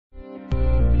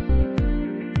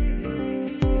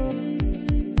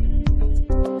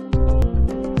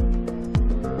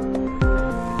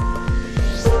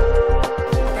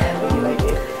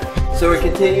So we're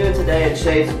continuing today in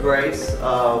Shades of Grace,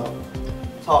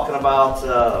 talking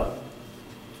about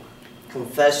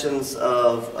confessions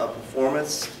of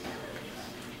performance.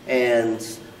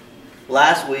 And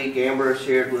last week, Amber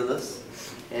shared with us.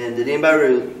 And did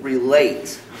anybody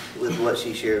relate with what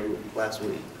she shared last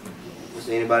week? Was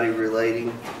anybody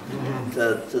relating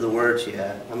to the word she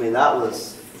had? I mean, that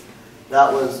was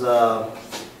a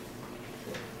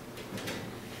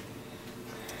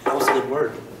good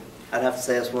word. I'd have to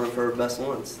say that's one of her best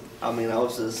ones. I mean, that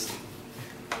was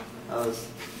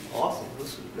awesome.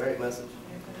 This was a great message.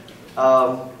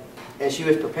 And she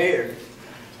was prepared,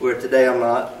 where today I'm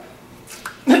not.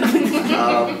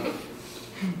 I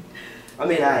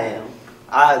mean, I am.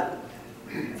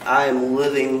 I am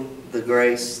living the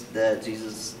grace that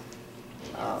Jesus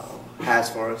has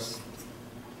for us.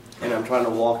 And I'm trying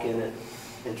to walk in it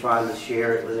and trying to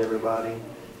share it with everybody.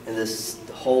 And this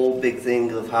whole big thing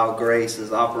of how grace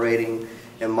is operating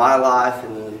in my life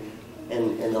and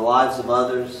in the lives of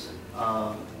others.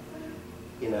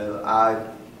 You know,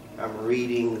 I'm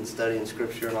reading and studying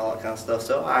Scripture and all that kind of stuff,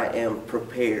 so I am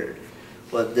prepared.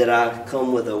 But did I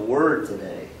come with a word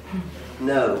today?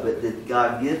 No, but did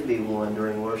God give me one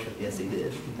during worship? Yes, He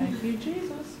did. Thank you,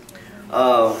 Jesus.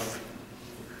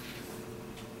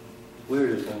 We were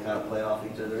just going to kind of play off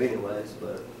each other anyways,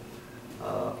 but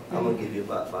I'm going to give you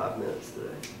about 5 minutes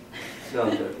today. No,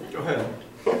 I'm joking. Go ahead.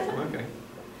 Okay.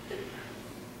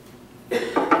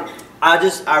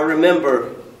 I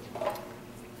remember,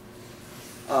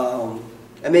 I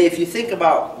mean, if you think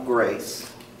about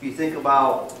grace, if you think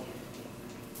about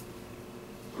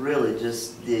really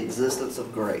just the existence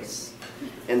of grace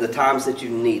and the times that you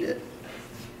need it,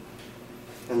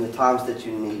 and the times that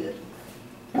you need it,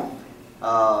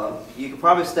 you could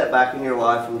probably step back in your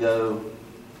life and go,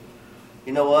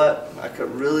 you know what, I could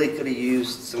have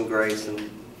used some grace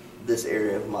in this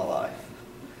area of my life.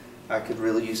 I could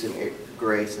really use some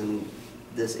grace in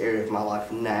this area of my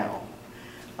life now.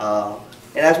 And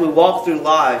as we walk through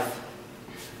life,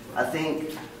 I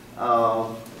think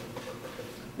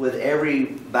with every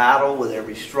battle, with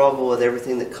every struggle, with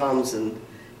everything that comes and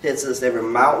hits us, every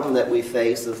mountain that we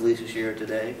face, as Lisa shared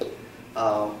today,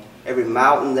 every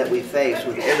mountain that we face,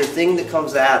 with everything that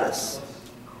comes at us,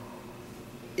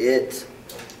 it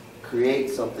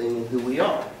creates something in who we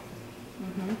are.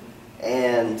 Mm-hmm.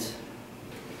 And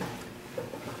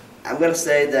I'm going to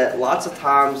say that lots of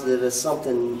times that it's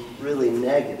something really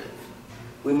negative.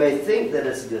 We may think that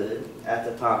it's good at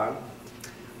the time.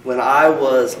 When I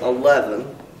was 11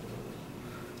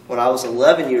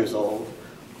 years old,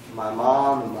 my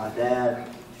mom and my dad,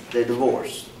 they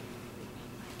divorced.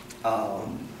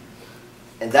 And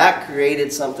that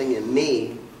created something in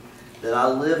me that I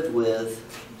lived with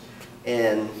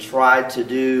and tried to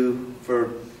do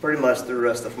for pretty much the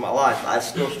rest of my life. I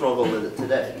still struggle with it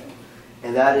today.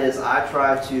 And that is, I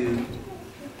try to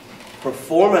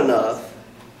perform enough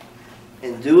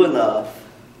and do enough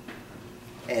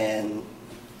and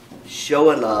show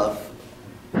enough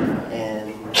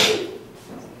and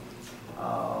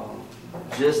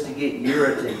just to get your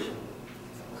attention.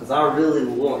 Because I really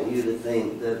want you to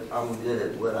think that I'm good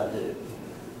at what I do.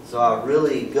 So I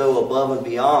really go above and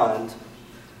beyond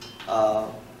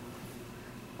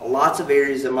lots of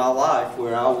areas in my life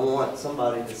where I want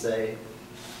somebody to say,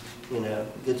 you know,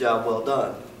 good job, well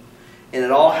done. And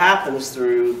it all happens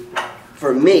through,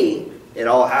 for me, it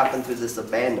all happened through this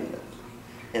abandonment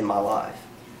in my life.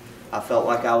 I felt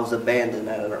like I was abandoned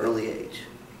at an early age.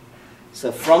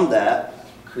 So from that,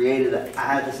 I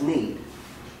had this need.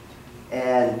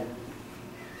 And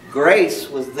grace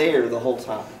was there the whole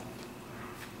time.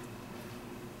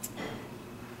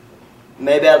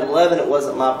 Maybe at 11 it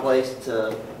wasn't my place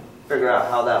to figure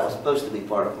out how that was supposed to be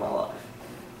part of my life.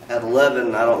 At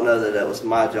 11, I don't know that it was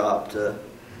my job to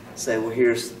say, well,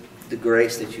 here's the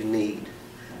grace that you need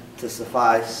to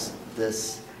suffice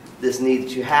this need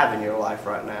that you have in your life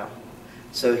right now.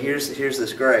 So here's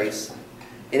this grace.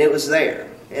 And it was there.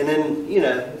 And then, you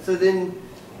know, so then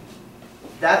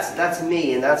that's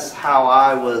me, and that's how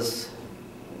I was.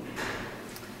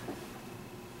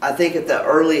 I think at the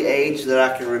early age that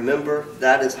I can remember,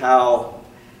 that is how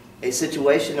a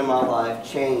situation in my life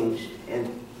changed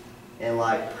and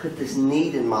like put this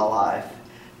need in my life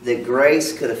that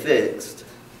grace could have fixed,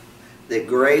 that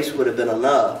grace would have been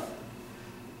enough,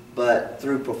 but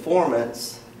through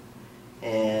performance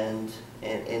and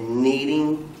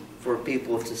needing for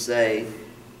people to say,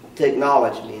 to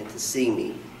acknowledge me and to see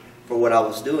me for what I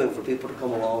was doing, for people to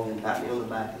come along and pat me on the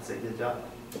back and say, good job.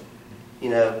 You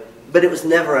know, but it was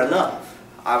never enough.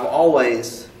 I've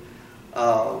always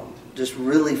just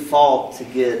really fought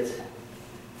to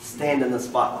stand in the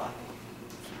spotlight.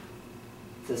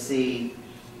 to see,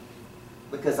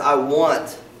 because I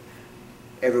want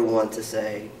everyone to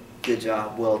say, good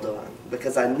job, well done.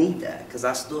 Because I need that, because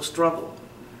I still struggle.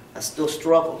 I still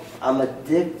struggle. I'm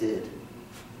addicted.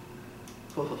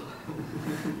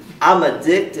 I'm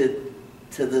addicted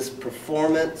to this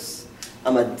performance.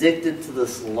 I'm addicted to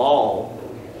this law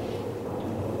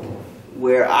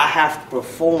where I have to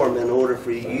perform in order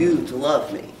for you to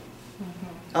love me.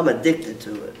 I'm addicted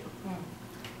to it.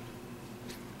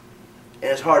 And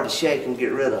it's hard to shake and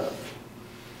get rid of.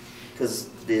 Because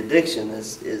the addiction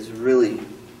is really...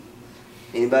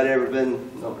 Anybody ever been...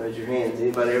 Don't raise your hands.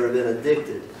 Anybody ever been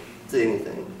addicted to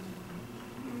anything?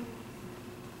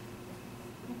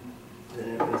 They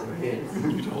didn't raise their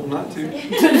hands. You told not to.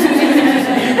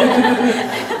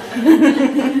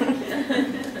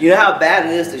 You know how bad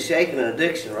it is to shake an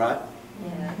addiction, right?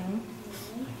 Yeah.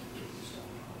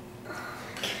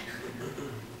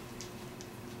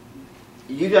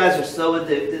 You guys are so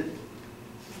addicted.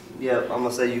 Yep, I'm going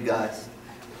to say you guys.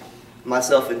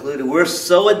 Myself included. We're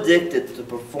so addicted to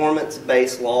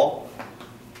performance-based law.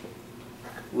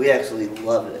 We actually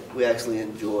love it. We actually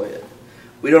enjoy it.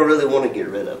 We don't really want to get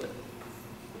rid of it.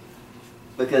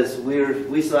 Because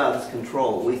we still have this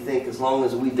control. We think as long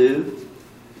as we do,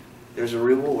 there's a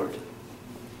reward.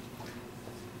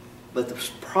 But the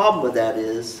problem with that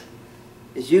is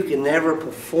you can never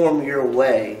perform your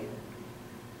way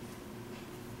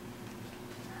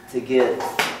to get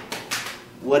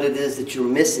what it is that you're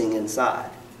missing inside.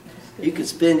 You could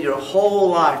spend your whole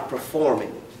life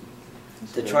performing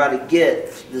to try to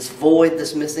get this void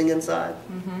that's missing inside,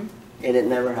 and it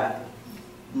never happened.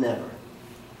 Never.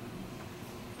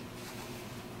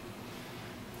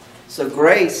 So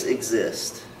grace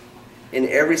exists in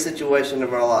every situation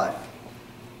of our life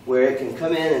where it can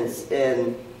come in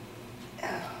and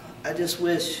I just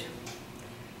wish...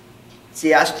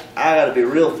 See, I got to be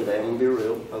real today. I'm going to be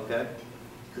real, okay?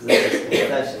 Because this is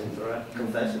confessions, right?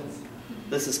 Confessions.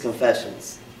 This is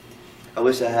confessions. I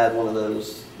wish I had one of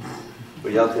those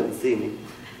where y'all couldn't see me.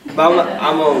 But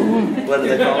I'm on, what do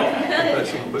they call it?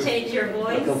 Confession booth. Change your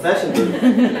voice. A confession booth.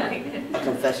 A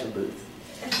confession booth.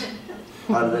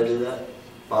 How do they do that?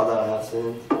 Father, I have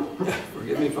sinned.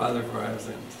 Forgive me, Father, for I have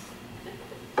sinned.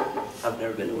 I've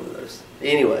never been to one of those.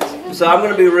 Anyways, so I'm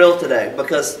going to be real today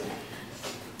because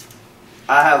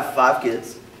I have 5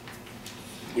 kids.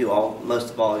 You all, most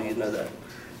of all, you know that.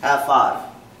 I have 5.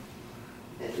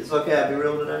 It's okay, I'll be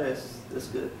real today. It's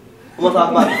good. I'm going to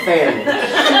talk about the family.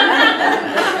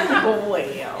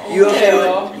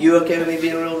 Well. You okay with me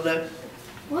being real today?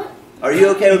 What? Are you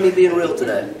okay with me being real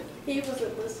today? He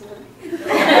wasn't listening.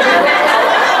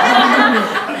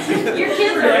 Your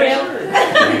kids are real.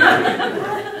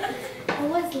 I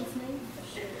was listening.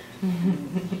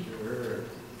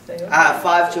 I have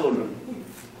 5 children.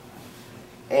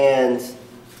 And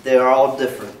they're all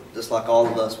different. Just like all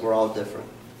of us, we're all different.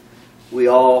 We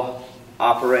all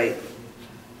operate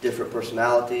different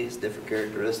personalities, different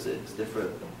characteristics,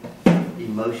 different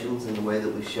emotions in the way that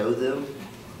we show them.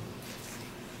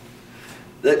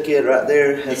 That kid right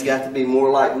there has got to be more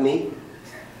like me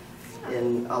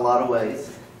in a lot of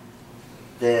ways.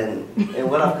 And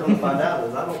what I've come to find out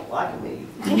is I don't like me.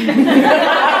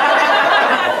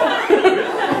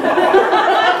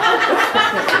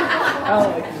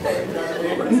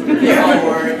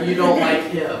 Or you don't like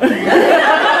him.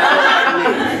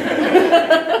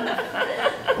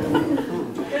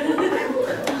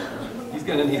 He's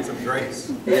going to need some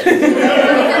grace.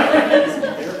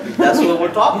 That's what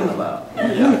we're talking about.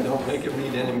 Yeah, don't make him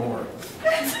need any more.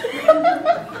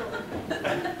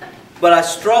 But I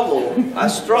struggle.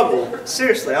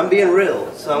 Seriously, I'm being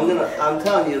real. So I'm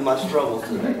telling you my struggles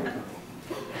today.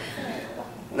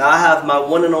 Now I have my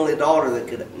one and only daughter that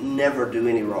could never do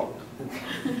any wrong.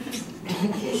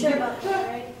 You sure about that,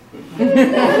 right?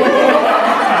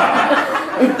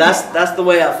 That's the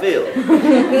way I feel.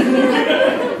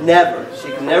 Never. She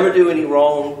can never do any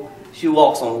wrong. She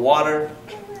walks on water.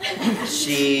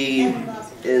 She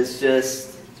is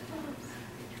just...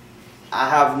 I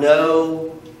have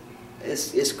no...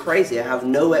 It's crazy. I have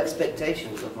no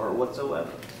expectations of her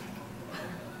whatsoever.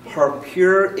 Her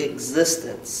pure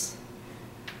existence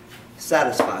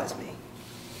satisfies me.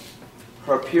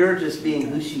 Her pure just being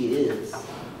who she is.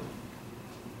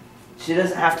 She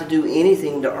doesn't have to do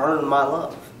anything to earn my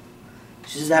love.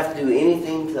 She doesn't have to do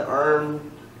anything to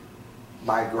earn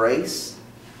my grace.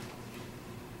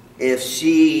 If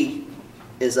she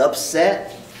is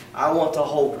upset, I want to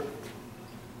hold her.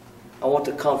 I want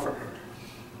to comfort her.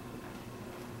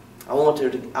 I want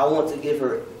to give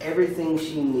her everything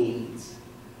she needs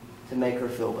to make her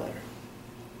feel better.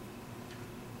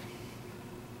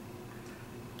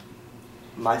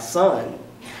 My son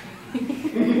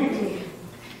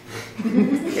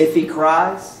If he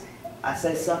cries, I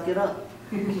say, suck it up.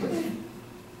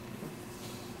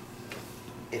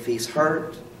 If he's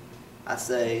hurt, I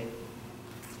say,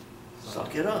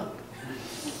 suck it up.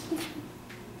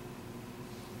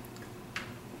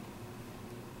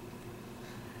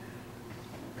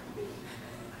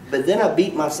 But then I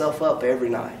beat myself up every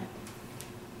night.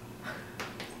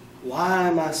 Why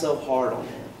am I so hard on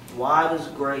him? Why does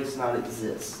grace not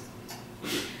exist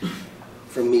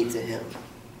from me to him?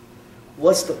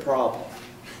 What's the problem?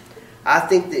 I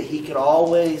think that he could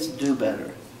always do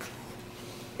better.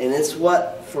 And it's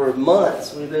what, for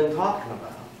months, we've been talking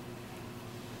about.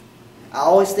 I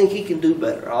always think he can do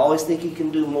better. I always think he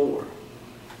can do more.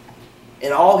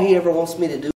 And all he ever wants me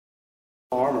to do is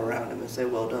put my arm around him and say,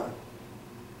 well done.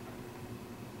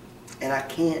 And I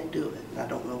can't do it, and I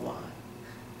don't know why.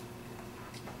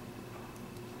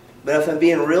 But if I'm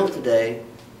being real today,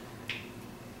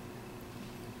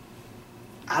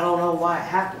 I don't know why it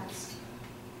happens.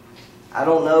 I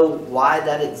don't know why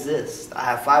that exists. I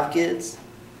have 5 kids,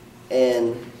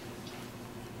 and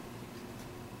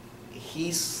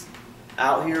he's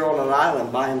out here on an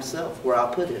island by himself where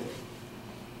I put him.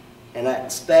 And I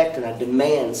expect and I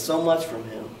demand so much from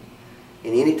him.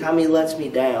 And anytime he lets me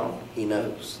down, he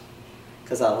knows.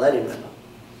 Because I let him know.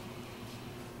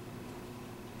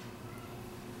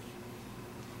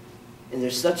 And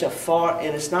there's such a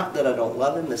and it's not that I don't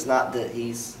love him, it's not that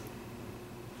he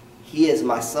is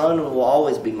my son and will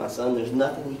always be my son. There's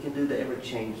nothing he can do to ever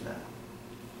change that.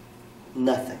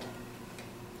 Nothing.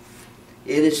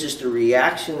 It is just a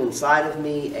reaction inside of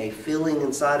me, a feeling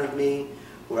inside of me,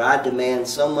 where I demand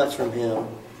so much from him,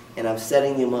 and I'm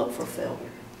setting him up for failure.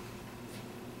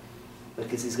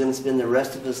 Because he's going to spend the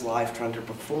rest of his life trying to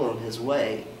perform his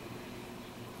way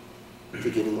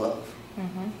to getting love.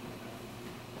 Mm-hmm.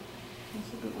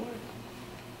 That's a good word.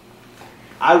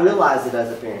 I realize it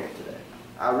as a parent today.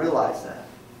 I realize that.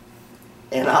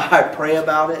 And I pray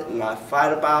about it, and I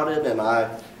fight about it, and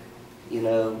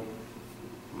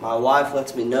my wife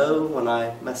lets me know when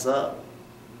I mess up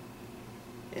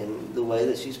in the way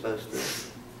that she's supposed to.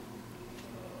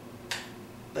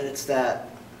 But it's that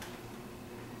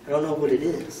I don't know what it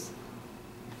is.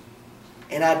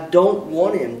 And I don't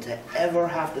want him to ever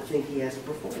have to think he has to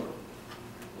perform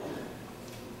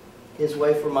his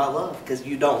way for my love, because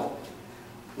you don't.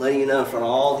 Letting you know in front of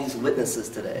all these witnesses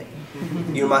today.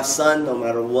 You're my son no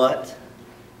matter what.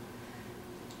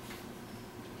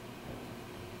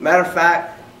 Matter of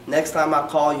fact, next time I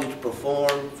call you to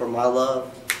perform for my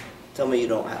love, tell me you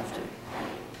don't have to.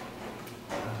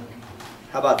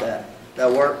 How about that?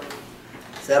 That work?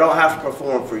 Say, I don't have to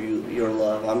perform for you, your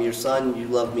love. I'm your son, you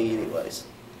love me anyways.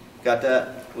 Got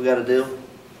that? We got a deal?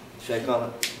 Shake on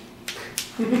it.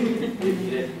 You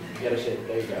got to shake.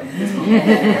 There you go.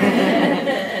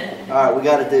 All right, we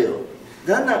got a deal.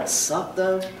 Doesn't that suck,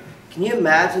 though? Can you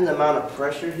imagine the amount of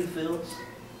pressure he feels?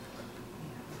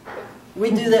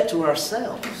 We do that to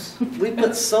ourselves. We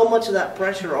put so much of that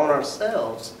pressure on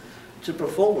ourselves to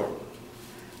perform.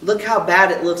 Look how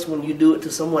bad it looks when you do it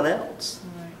to someone else.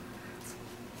 Right.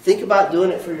 Think about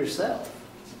doing it for yourself.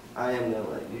 I am going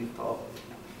to let you talk.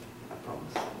 I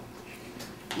promise.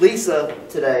 Lisa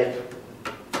today,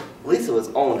 Lisa was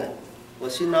on it.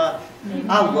 Was she not?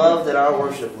 Mm-hmm. I love that our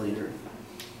worship leader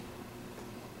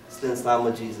spends time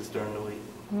with Jesus during the week.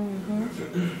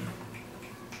 Mm-hmm.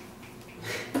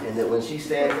 And that when she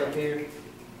stands up here,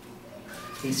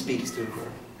 he speaks to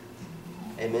her.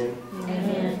 Amen?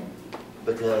 Amen.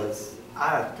 Because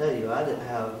I tell you, I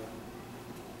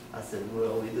said,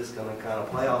 well, we just going to kind of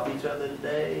play off each other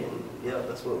today, and yeah,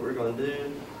 that's what we're going to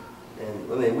do.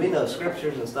 And I mean, we know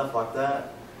scriptures and stuff like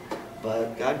that,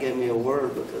 but God gave me a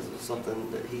word because of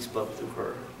something that he spoke through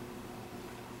her.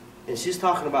 And she's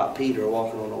talking about Peter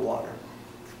walking on the water.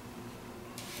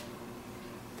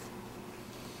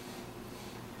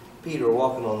 Peter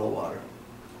walking on the water.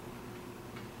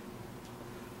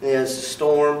 There's a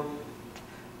storm,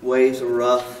 waves are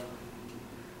rough.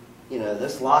 You know,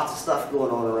 there's lots of stuff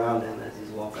going on around him as he's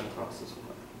walking across this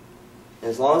water. And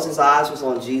as long as his eyes was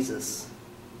on Jesus,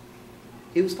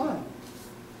 he was fine.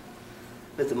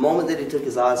 But the moment that he took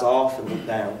his eyes off and looked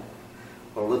down,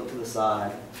 or looked to the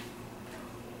side,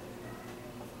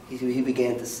 he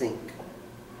began to sink.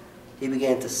 He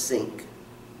began to sink.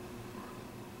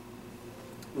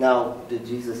 Now, did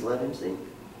Jesus let him sink?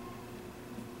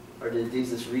 Or did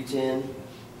Jesus reach in?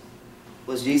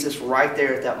 Was Jesus right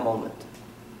there at that moment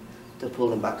to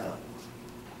pull him back up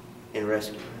and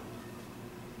rescue him?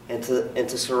 And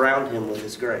to surround him with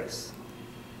his grace.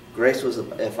 Grace was,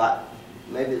 is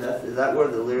that where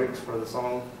the lyrics for the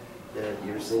song, that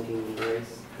you're sinking in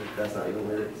grace? That's not even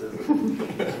lyrics, is it?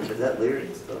 Is that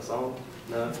lyrics to a song?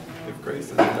 No. If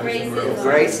grace is an ocean, Grace we're is all an singing.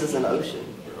 Grace is an ocean.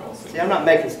 We're all singing. See, I'm not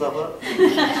making stuff up.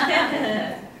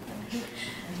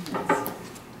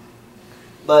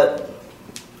 But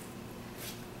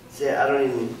see, I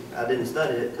didn't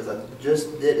study it because I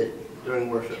just did it during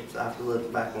worship. So I have to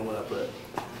look back on what I put.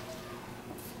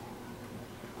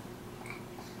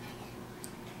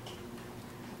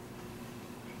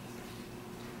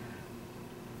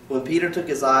 When Peter took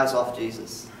his eyes off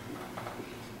Jesus,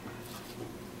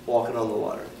 walking on the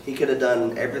water, he could have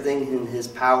done everything in his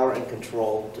power and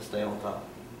control to stay on top.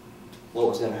 What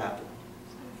was going to happen?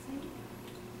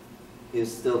 He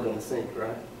was still going to sink,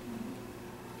 right?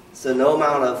 So no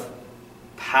amount of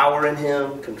power in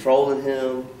him, control in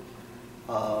him.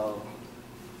 You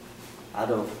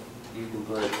can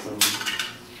put some,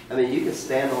 you can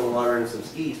stand on the water in some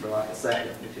skis for like a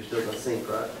second if you're still going to sink,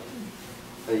 right?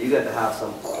 I mean, you got to have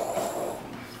some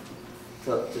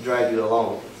to drag you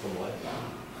along.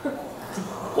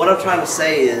 What I'm trying to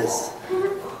say is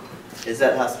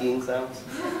that how skiing sounds?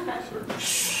 Sure.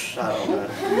 Shh, I don't know.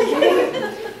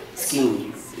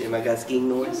 Skiing. Anybody got skiing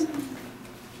noise?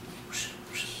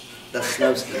 That's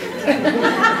snow skiing.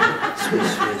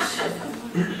 Swish, swish.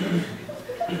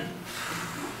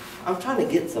 I'm trying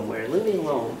to get somewhere. Leave me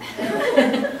alone.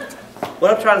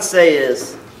 What I'm trying to say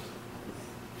is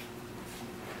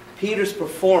Peter's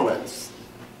performance,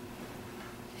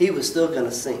 he was still going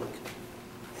to sink.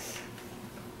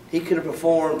 He could have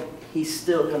performed, he's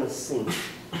still going to sink.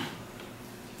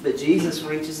 But Jesus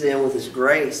reaches in with his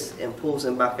grace and pulls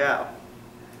him back out.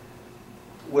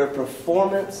 Where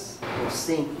performance will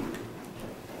sink you,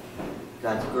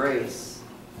 God's grace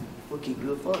will keep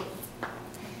you afloat.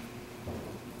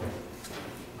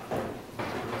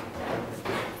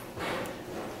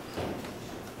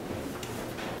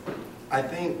 I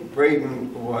think,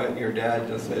 Braden, what your dad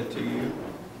just said to you,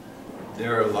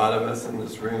 there are a lot of us in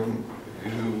this room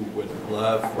who would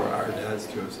love for our dads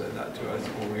to have said that to us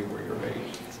when we were your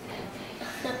age.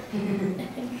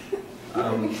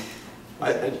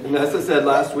 And as I said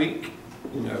last week,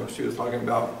 she was talking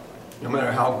about no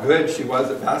matter how good she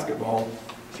was at basketball,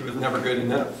 she was never good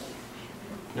enough.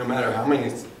 No matter how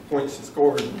many points she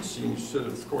scored, she should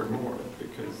have scored more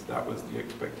because that was the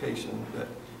expectation that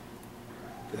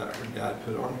her dad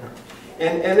put on her.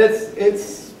 And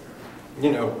it's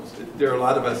there are a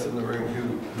lot of us in the room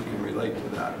who can relate to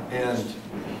that.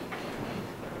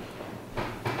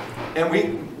 And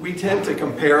we tend to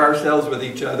compare ourselves with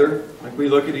each other. Like we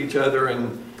look at each other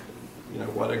and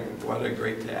what a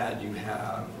great dad you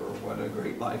have, or what a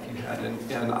great life you had.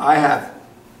 And I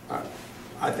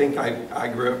think I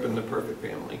grew up in the perfect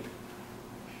family.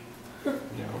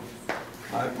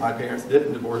 My parents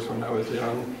didn't divorce when I was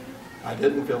young. I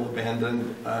didn't feel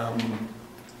abandoned.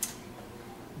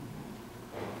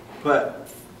 But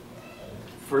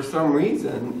for some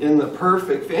reason, in the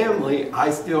perfect family, I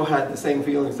still had the same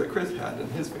feelings that Chris had in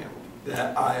his family,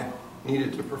 that I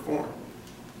needed to perform.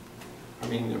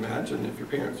 Imagine if your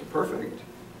parents are perfect.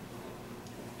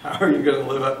 How are you going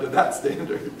to live up to that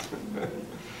standard?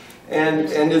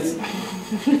 And it's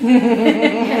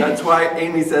that's why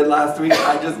Amy said last week,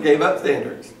 I just gave up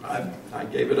standards. I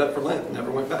gave it up for Lent, never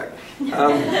went back.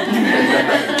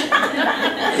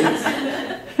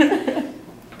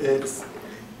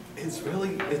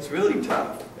 It's really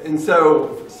tough. And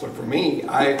so for me,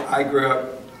 I grew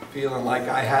up feeling like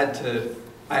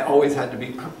I always had to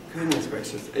be, oh, goodness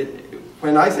gracious.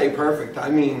 When I say perfect, I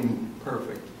mean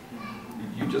perfect.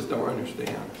 You just don't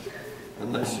understand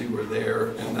unless you were there,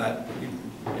 and that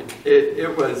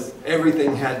it was,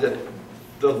 everything had to,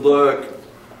 the look,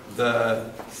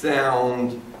 the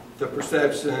sound, the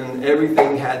perception,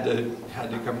 everything had to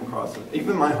come across.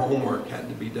 Even my homework had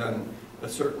to be done a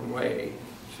certain way,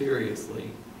 seriously.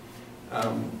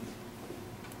 I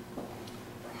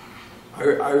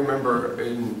remember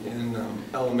in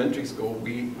elementary school,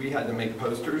 we had to make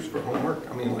posters for homework.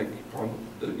 Like on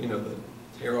the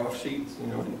tear-off sheets,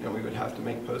 and we would have to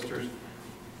make posters.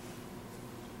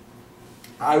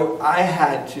 I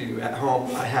had to, at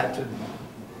home, I had to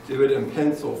do it in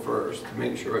pencil first to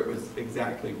make sure it was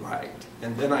exactly right.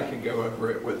 And then I could go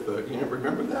over it with the,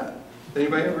 remember that?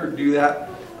 Anybody ever do that?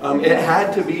 It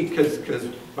had to be, because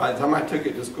by the time I took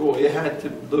it to school, it had to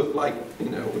look like,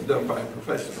 it was done by a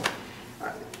professional.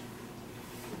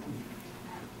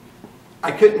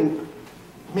 I couldn't,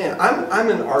 I'm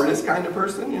an artist kind of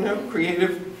person,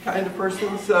 creative kind of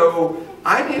person, so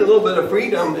I need a little bit of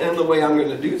freedom in the way I'm going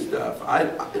to do stuff.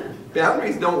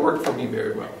 Boundaries don't work for me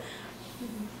very well.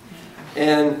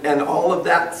 And all of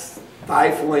that's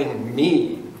stifling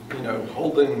me,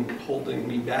 holding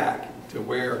me back to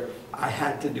where I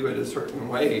had to do it a certain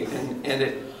way, and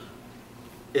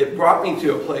it brought me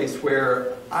to a place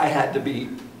where I had to be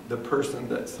the person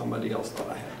that somebody else thought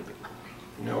I had to be.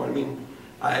 You know what I mean?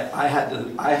 I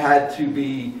had to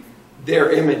be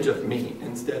their image of me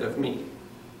instead of me,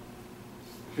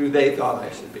 who they thought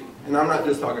I should be. And I'm not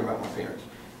just talking about my parents,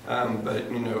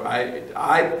 but you know,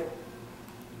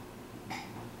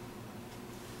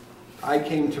 I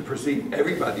came to perceive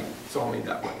everybody saw me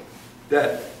that way.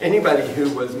 That anybody who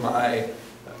was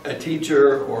a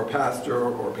teacher or a pastor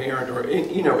or a parent or,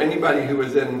 you know, anybody who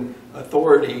was in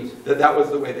authority, that was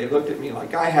the way they looked at me,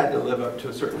 like I had to live up to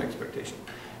a certain expectation.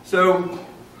 So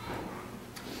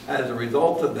as a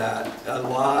result of that, a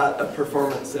lot of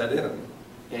performance set in.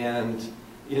 And,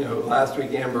 you know, last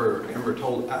week Amber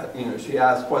told, you know, she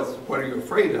asked, what are you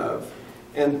afraid of?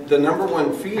 And the number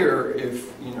one fear,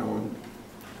 if, you know, in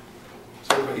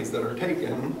surveys that are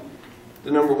taken,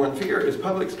 the number one fear is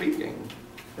public speaking.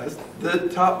 That's the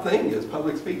top thing, is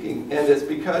public speaking. And it's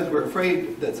because we're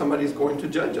afraid that somebody's going to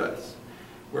judge us.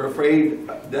 We're afraid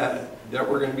that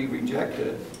we're going to be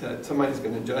rejected, that somebody's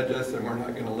going to judge us and we're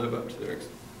not going to live up to their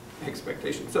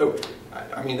expectations. So,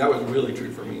 I mean, that was really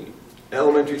true for me.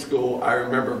 Elementary school, I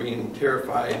remember being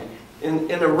terrified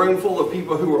in a room full of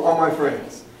people who were all my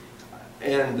friends.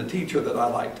 And the teacher that I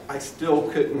liked, I still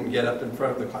couldn't get up in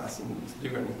front of the class and do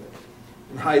anything.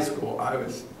 In high school, I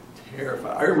was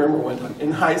terrified. I remember one time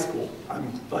in high school,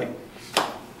 I'm like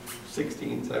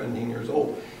 16, 17 years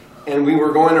old, and we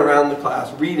were going around the class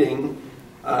reading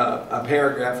a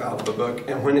paragraph out of a book,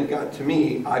 and when it got to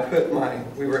me,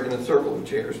 we were in a circle of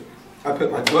chairs, I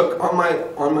put my book on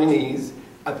my knees,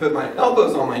 I put my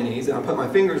elbows on my knees, and I put my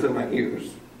fingers in my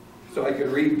ears so I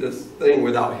could read this thing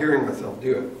without hearing myself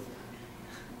do it.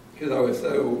 Because I was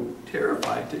so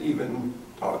terrified to even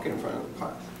talk in front of the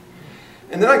class.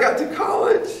 And then I got to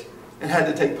college and had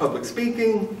to take public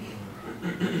speaking,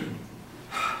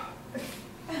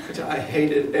 which I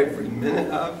hated every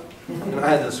minute of. And I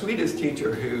had the sweetest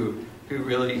teacher who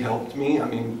really helped me. I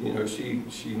mean, you know, she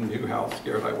knew how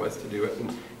scared I was to do it,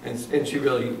 and she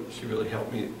really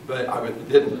helped me. But it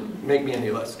didn't make me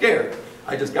any less scared.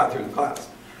 I just got through the class.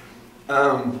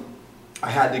 I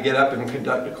had to get up and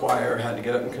conduct a choir, had to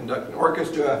get up and conduct an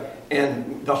orchestra,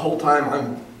 and the whole time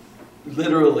I'm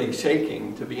literally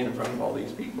shaking to be in front of all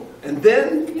these people. And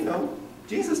then, you know,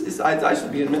 Jesus decides I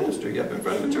should be in ministry up in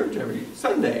front of the church every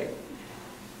Sunday.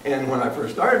 And when I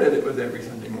first started, it was every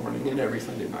Sunday morning and every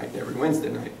Sunday night and every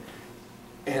Wednesday night.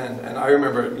 And I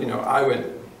remember, you know, I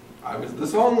was the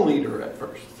song leader at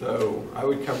first. So I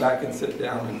would come back and sit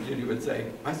down and Judy would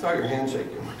say, I saw your hand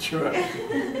shaking. What you up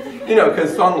to? You know,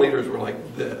 because song leaders were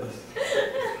like this.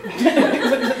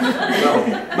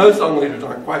 Well, most song leaders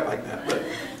aren't quite like that, but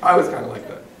I was kind of like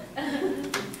that.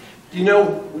 Do you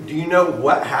know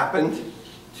what happened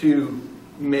to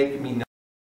make me not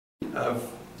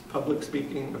of public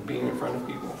speaking, of being in front of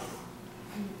people?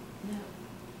 No.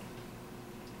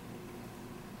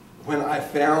 When I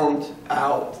found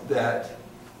out that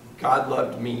God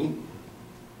loved me,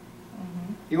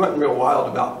 He wasn't real wild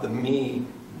about the me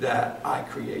that I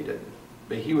created,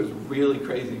 but He was really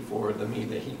crazy for the me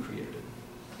that He created.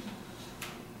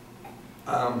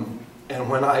 And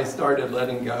when I started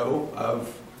letting go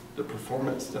of the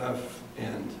performance stuff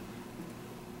and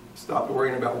stopped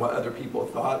worrying about what other people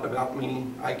thought about me,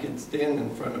 I could stand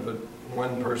in front of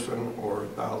one person or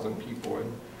 1,000 people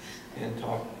and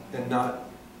talk and not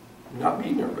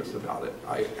be nervous about it.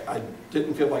 I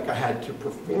didn't feel like I had to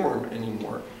perform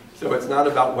anymore. So it's not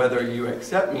about whether you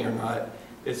accept me or not.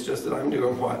 It's just that I'm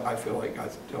doing what I feel like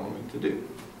God's telling me to do.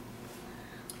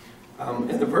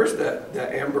 In the verse that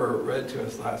Amber read to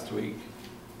us last week,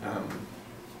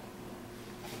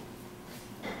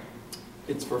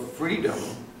 it's for freedom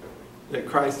that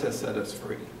Christ has set us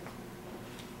free.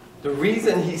 The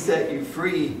reason He set you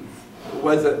free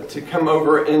wasn't to come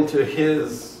over into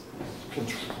His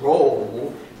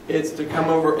control. It's to come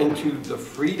over into the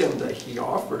freedom that He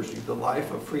offers you, the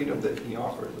life of freedom that He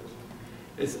offers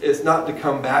us. It's not to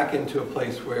come back into a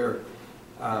place where,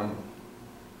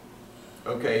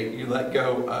 okay, you let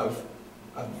go of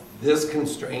this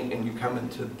constraint and you come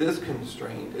into this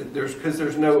constraint. Because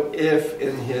there's no if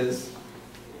in His,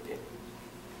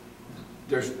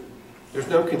 there's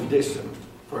no condition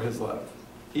for His love.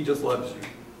 He just loves you.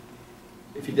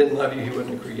 If He didn't love you, He wouldn't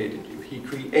have created you. He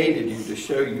created you to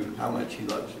show you how much He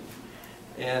loves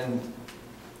you. And,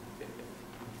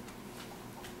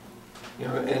 you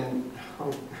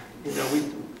know,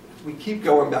 we keep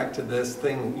going back to this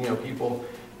thing, you know, people,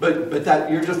 but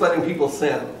that you're just letting people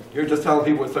sin. You're just telling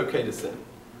people it's okay to sin.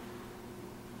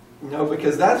 No,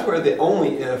 because that's where the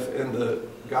only if in the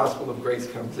gospel of grace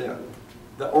comes in.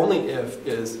 The only if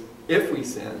is, if we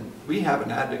sin, we have an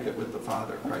advocate with the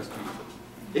Father, Christ Jesus.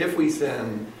 If we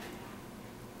sin,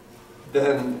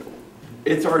 then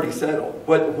it's already settled.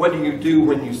 What do you do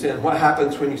when you sin? What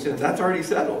happens when you sin? That's already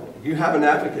settled. You have an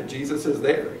advocate. Jesus is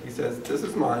there. He says, this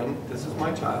is mine. This is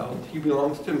my child. He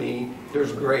belongs to me.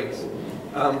 There's grace.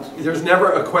 There's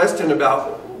never a question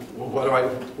about, well, what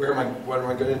am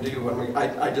I going to do?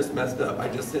 I just messed up. I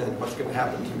just sinned. What's going to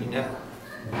happen to me now?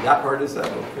 That part is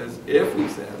settled, because if we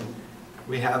sin,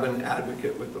 we have an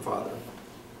advocate with the Father.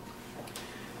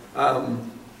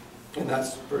 And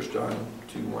that's 1 John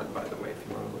 2:1, by the way, if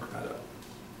you want to look that up.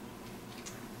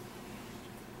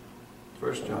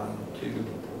 1 John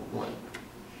 2:1.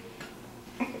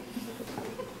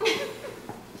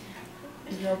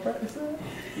 Did y'all practice that?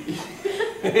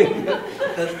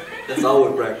 That's all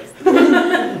we practice.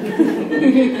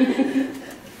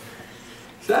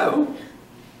 So,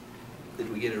 Did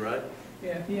we get it right?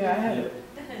 Yeah,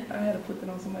 I had to put that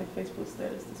on somebody's Facebook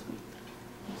status this week.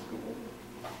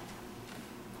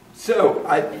 So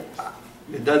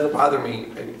it doesn't bother me.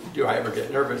 Do I ever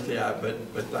get nervous? Yeah,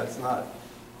 but that's not.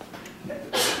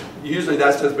 Usually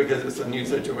that's just because it's a new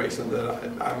situation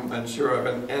that I'm unsure of,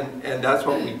 and that's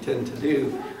what we tend to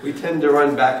do. We tend to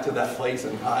run back to that place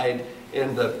and hide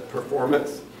in the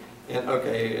performance. And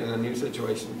okay, in a new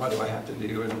situation, what do I have to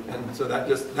do? And so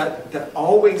that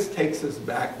always takes us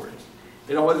backwards.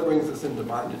 It always brings us into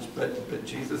bondage. But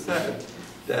Jesus said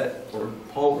that, or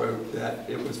Paul wrote that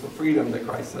it was for freedom that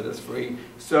Christ set us free.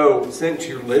 So since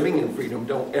you're living in freedom,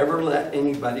 don't ever let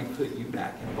anybody put you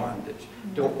back in bondage.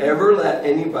 Don't ever let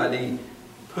anybody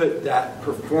put that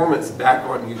performance back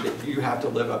on you that you have to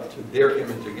live up to their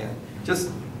image again.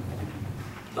 Just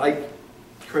like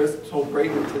Chris told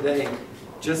Braden today,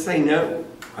 just say no.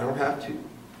 I don't have to.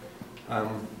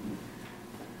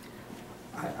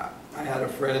 I had a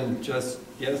friend just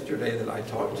yesterday that I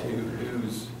talked to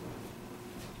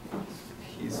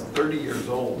he's 30 years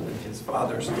old, and his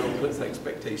father still puts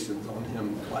expectations on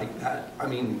him like that. I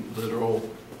mean, literal,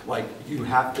 like, you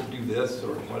have to do this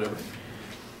or whatever.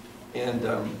 And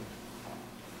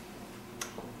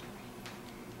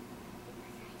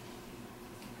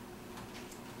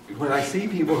when I see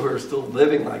people who are still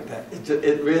living like that,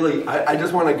 it really, I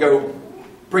just want to go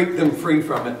break them free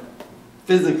from it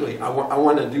physically. I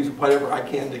want to do whatever I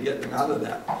can to get them out of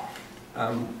that.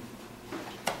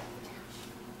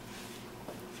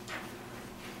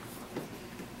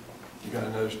 You got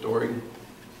another story?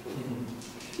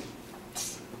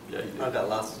 Yeah, you do. I've got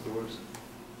lots of stories.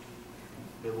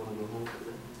 They want to go home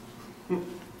today.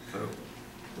 Oh,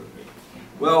 okay.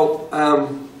 Well,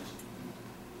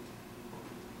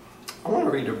 I want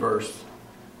to read a verse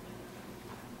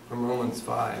from Romans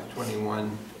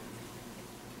 5:21.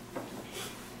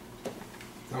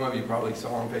 Some of you probably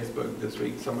saw on Facebook this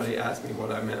week, somebody asked me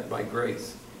what I meant by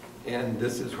grace. And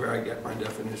this is where I get my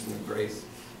definition of grace.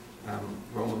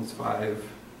 Romans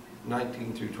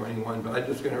 5:19 through 21. But I'm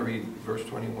just going to read verse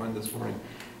 21 this morning.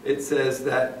 It says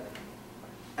that,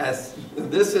 as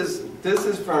this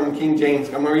is from King James.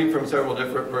 I'm going to read from several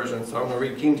different versions, so I'm going to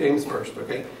read King James first,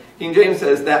 okay? King James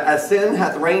says that as sin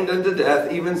hath reigned unto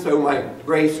death, even so my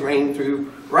grace reigned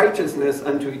through righteousness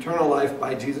unto eternal life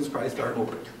by Jesus Christ our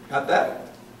Lord. Got that?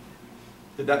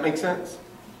 Did that make sense?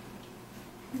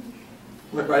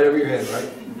 Went right over your head, right?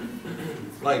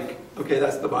 Like, okay,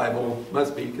 that's the Bible.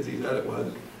 Must be, because he said it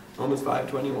was. Romans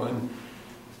 5:21.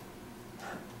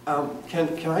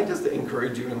 Can I just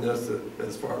encourage you in this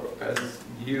as far as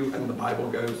you and the Bible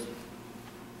goes?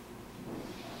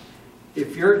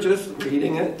 If you're just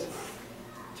reading it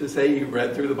to say you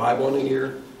read through the Bible in a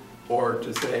year, or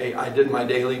to say I did my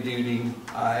daily duty,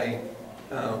 I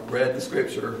read the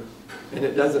scripture, and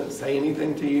it doesn't say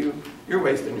anything to you, you're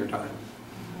wasting your time.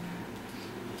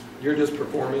 You're just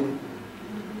performing,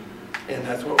 and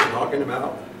that's what we're talking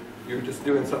about. You're just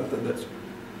doing something that's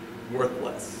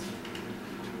worthless.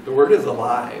 The Word is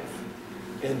alive,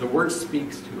 and the Word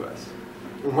speaks to us.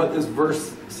 And what this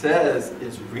verse says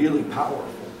is really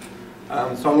powerful.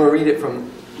 So I'm going to read it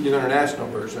from the International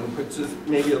Version, which is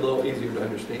maybe a little easier to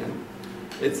understand.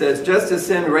 It says, just as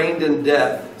sin reigned in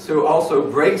death, so also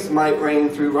grace might reign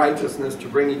through righteousness to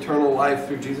bring eternal life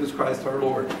through Jesus Christ our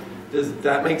Lord. Does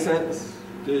that make sense?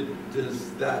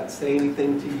 Does that say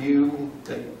anything to you?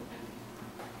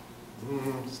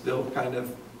 Still kind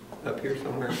of up here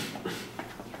somewhere.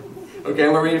 Okay,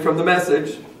 I'm going to read it from the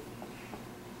Message.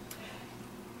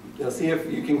 Now see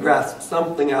if you can grasp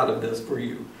something out of this for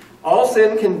you. All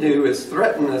sin can do is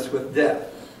threaten us with death,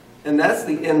 and that's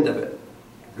the end of it.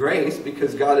 Grace,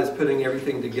 because God is putting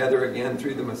everything together again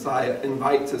through the Messiah,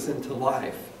 invites us into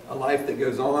life, a life that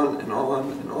goes on and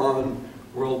on and on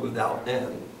world without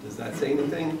end. Does that say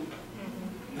anything?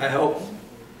 That helps?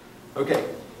 Okay.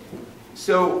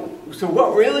 So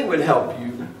what really would help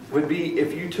you would be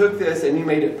if you took this and you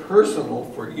made it personal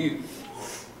for you.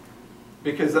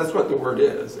 Because that's what the word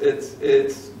is.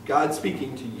 It's God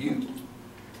speaking to you.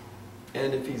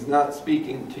 And if he's not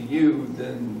speaking to you,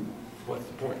 then what's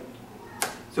the point?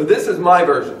 So this is my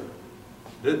version.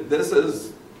 This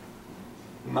is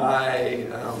my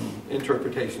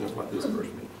interpretation of what this verse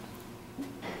means.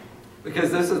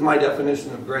 Because this is my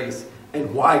definition of grace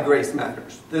and why grace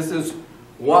matters. This is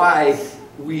why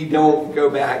we don't go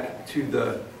back to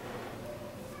the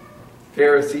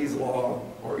Pharisees' law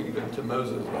or even to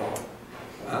Moses' law.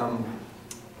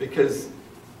 Because,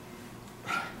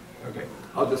 okay,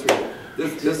 I'll just read it.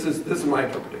 This is my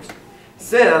interpretation.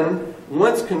 Sin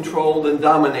once controlled and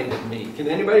dominated me. Can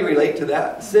anybody relate to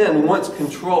that? Sin once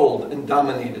controlled and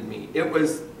dominated me. It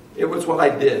was what I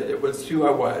did. It was who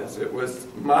I was. It was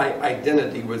my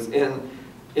identity was in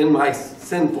my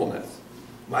sinfulness.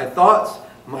 My thoughts,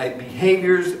 my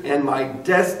behaviors, and my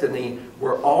destiny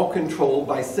were all controlled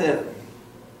by sin.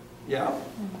 Yeah?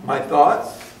 My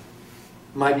thoughts,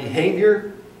 my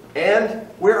behavior, and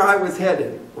where I was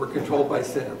headed were controlled by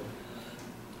sin.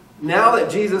 Now that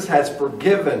Jesus has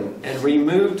forgiven and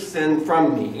removed sin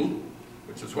from me,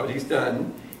 which is what he's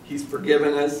done, he's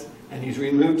forgiven us and he's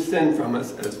removed sin from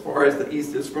us as far as the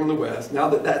east is from the west. Now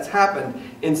that that's happened,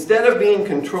 instead of being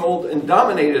controlled and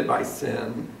dominated by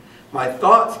sin, my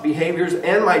thoughts, behaviors,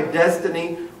 and my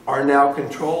destiny are now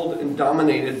controlled and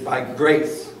dominated by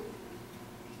grace.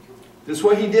 This is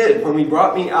what he did when he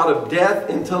brought me out of death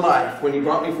into life, when he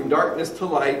brought me from darkness to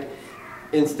light.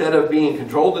 Instead of being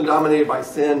controlled and dominated by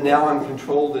sin, now I'm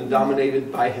controlled and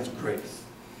dominated by his grace.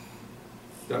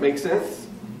 Does that make sense?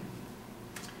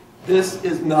 This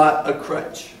is not a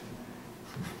crutch.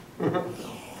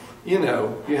 You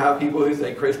know, you have people who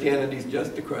say Christianity is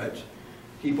just a crutch.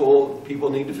 People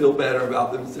need to feel better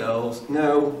about themselves.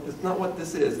 No, that's not what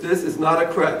this is. This is not a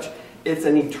crutch. It's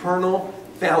an eternal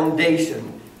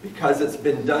foundation because it's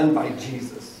been done by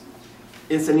Jesus.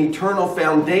 It's an eternal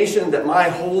foundation that my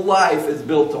whole life is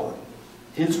built on.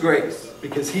 His grace,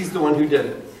 because he's the one who did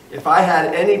it. If I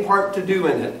had any part to do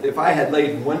in it, if I had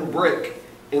laid one brick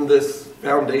in this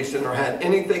foundation or had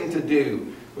anything to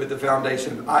do with the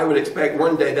foundation, I would expect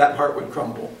one day that part would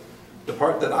crumble. The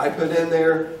part that I put in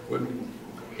there would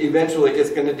eventually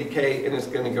it's going to decay and it's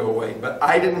going to go away. But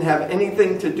I didn't have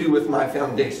anything to do with my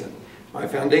foundation. My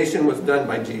foundation was done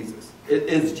by Jesus. It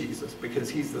is Jesus because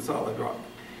he's the solid rock.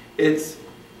 It's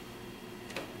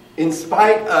in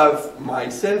spite of my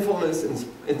sinfulness,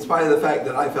 in spite of the fact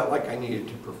that I felt like I needed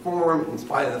to perform, in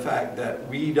spite of the fact that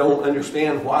we don't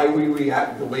understand why we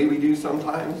react the way we do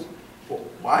sometimes.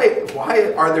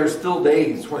 Why are there still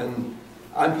days when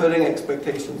I'm putting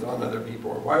expectations on other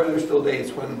people? Or why are there still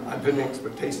days when I'm putting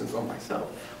expectations on myself?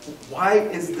 Why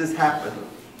is this happening?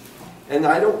 And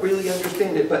I don't really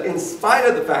understand it. But in spite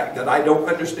of the fact that I don't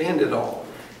understand it all,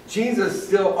 Jesus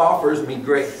still offers me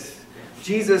grace.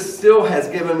 Jesus still has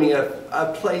given me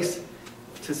a place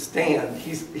to stand.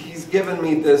 He's given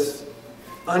me this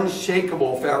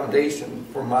unshakable foundation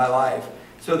for my life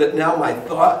so that now my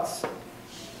thoughts,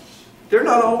 they're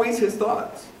not always his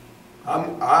thoughts.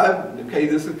 Okay,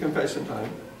 this is confession time.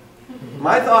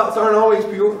 My thoughts aren't always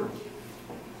pure.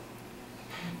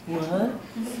 What?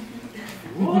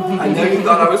 I know you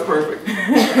thought I was perfect.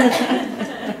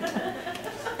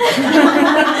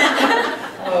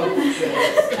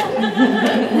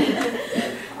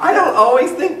 I don't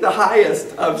always think the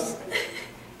highest of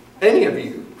any of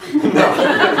you. No.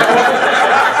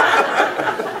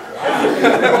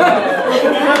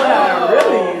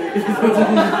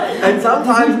 And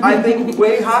sometimes I think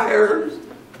way higher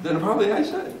than probably I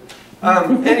should.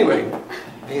 Anyway,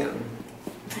 man.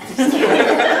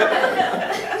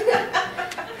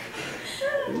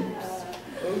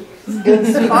 In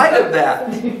spite of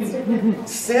that,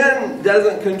 sin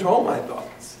doesn't control my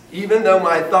thoughts. Even though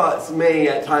my thoughts may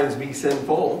at times be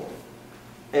sinful,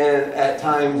 and at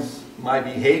times my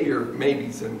behavior may be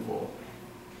sinful,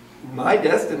 my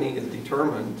destiny is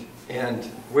determined, and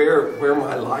where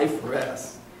my life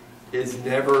rests is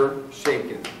never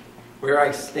shaken. Where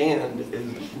I stand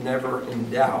is never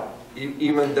in doubt.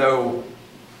 Even though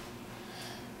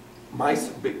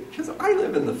because I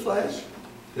live in the flesh,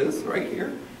 this right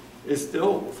here is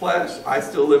still flesh. I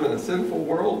still live in a sinful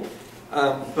world.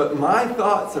 But my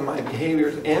thoughts and my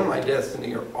behaviors and my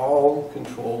destiny are all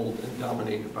controlled and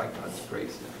dominated by God's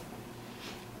grace now.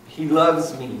 He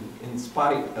loves me in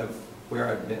spite of where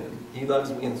I've been. He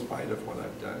loves me in spite of what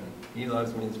I've done. He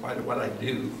loves me in spite of what I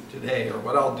do today or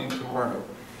what I'll do tomorrow.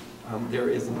 There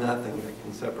is nothing that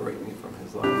can separate me from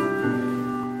his love.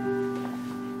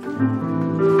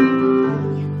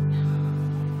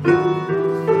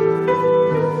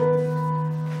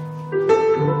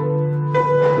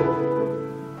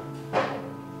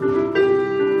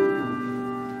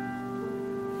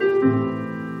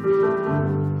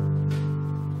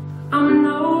 I'm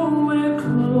nowhere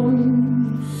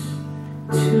close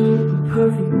to a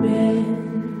perfect man,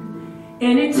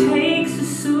 and it takes a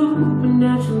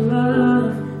supernatural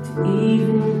love to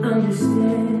even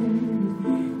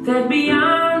understand that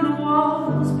beyond the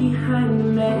walls, behind the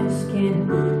mask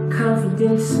and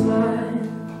confident smile,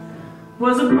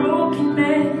 was a broken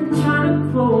man trying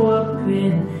to grow up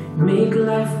and make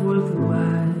life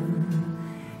worthwhile.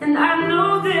 And I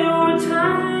know there were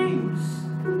times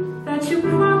that you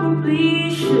probably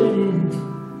shouldn't,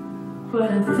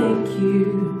 but I think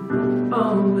you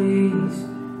always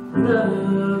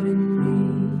loved